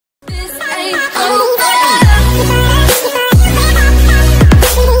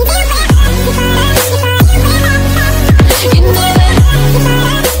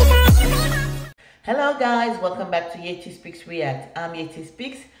Yeti Speaks React. I'm Yeti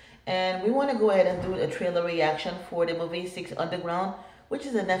Speaks, and we want to go ahead and do a trailer reaction for the movie Six Underground, which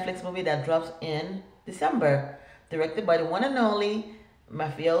is a Netflix movie that drops in December, directed by the one and only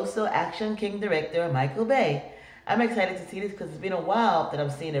mafioso action king director Michael Bay. I'm excited to see this because it's been a while that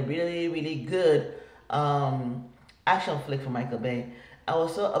I've seen a really, really good action flick from Michael Bay. I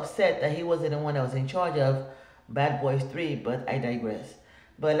was so upset that he wasn't the one that was in charge of Bad Boys 3, but I digress.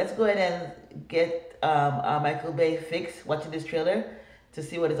 But let's go ahead and get our Michael Bay fix watching this trailer to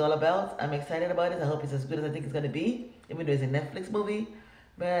see what it's all about. I'm excited about it. I hope it's as good as I think it's going to be, even though it's a Netflix movie.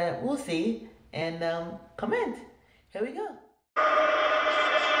 But we'll see. And comment. Here we go. How's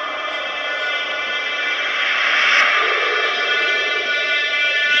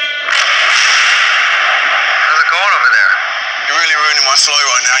it going over there? You're really ruining my flow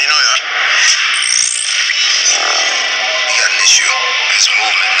right now, you know that. You got an issue. It's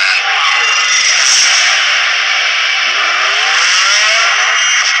movement, man.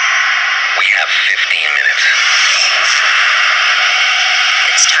 We have 15 minutes.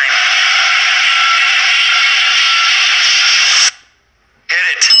 It's time. Hit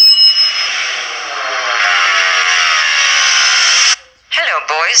it. Hello,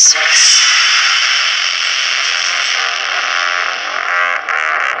 boys.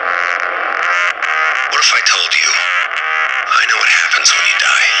 What if I told you I know what happens when you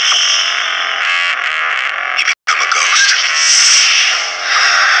die? You become a ghost.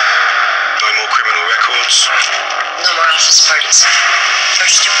 No more criminal records. No more office parties. Or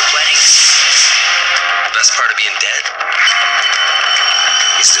stupid weddings. The best part of being dead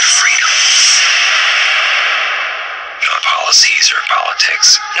is the freedom. Not policies or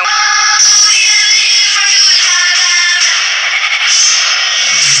politics. Nope.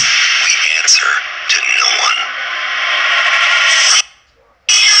 We answer to no one.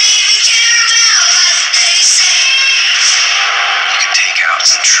 You can take out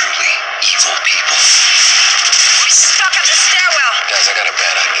some truly evil people. We're stuck at the stairwell. Guys, I got a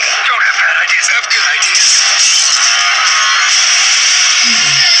bad idea. Don't have bad ideas. I have good ideas.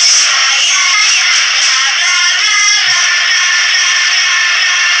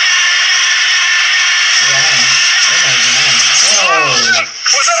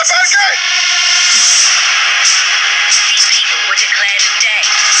 Was that a bad guy? These people were declared dead.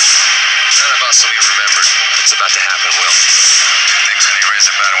 None of us will be remembered. It's about to happen, Will. Good things when you raise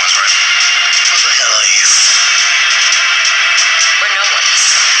the bad ones, right? Who the hell are you? We're no one.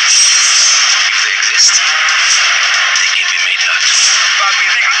 If they exist, they can be made nuts. Bobby,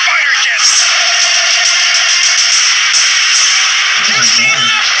 they got fire jets! You see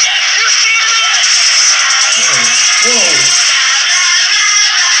that? You see that? Whoa!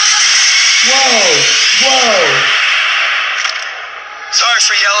 Sorry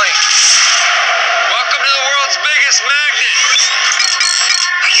for yelling. Welcome to the world's biggest magnet.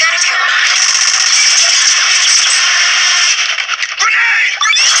 Are you out of your mind? Grenade!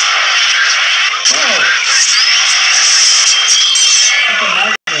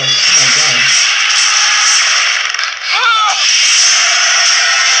 Ah!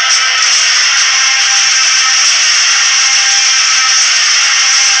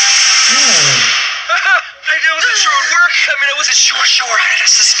 I wasn't sure it would work. I mean, I wasn't sure. I had a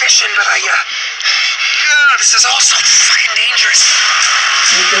suspicion, but this is all so fucking dangerous.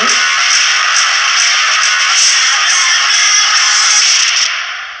 You think?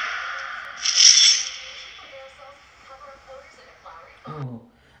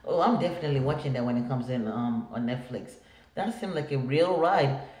 Oh, I'm definitely watching that when it comes in on Netflix. That seemed like a real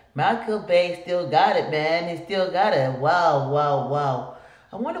ride. Michael Bay still got it, man. He still got it. Wow.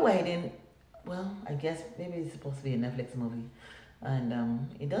 I wonder why he didn't. Well, I guess maybe it's supposed to be a Netflix movie, and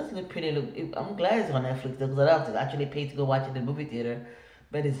it does look pretty. I'm glad it's on Netflix though, because I don't have to actually pay to go watch it in the movie theater.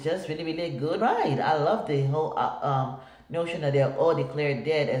 But it's just really a good ride. I love the whole notion that they're all declared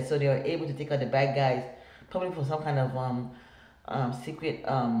dead, and so they are able to take out the bad guys, probably for some kind of secret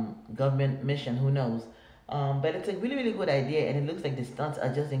government mission. Who knows? But it's a really good idea, and it looks like the stunts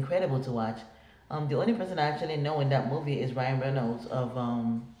are just incredible to watch. The only person I actually know in that movie is Ryan Reynolds of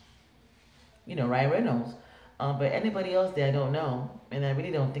Ryan Reynolds. But anybody else there, I don't know. And I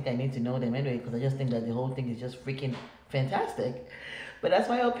really don't think I need to know them anyway, because I just think that the whole thing is just freaking fantastic. But that's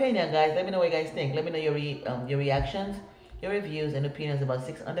my opinion, guys. Let me know what you guys think. Let me know your reactions, your reviews, and opinions about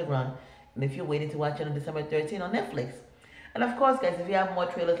Six Underground. And if you're waiting to watch it on December 13th on Netflix. And of course, guys, if you have more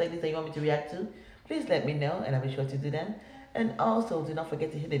trailers like this that you want me to react to, please let me know, and I'll be sure to do them. And also, do not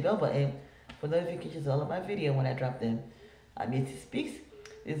forget to hit the bell button for notifications of all of my videos when I drop them. I'm Yeti Speaks.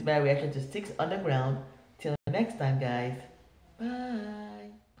 This is my reaction to Six Underground. Till next time, guys. Bye.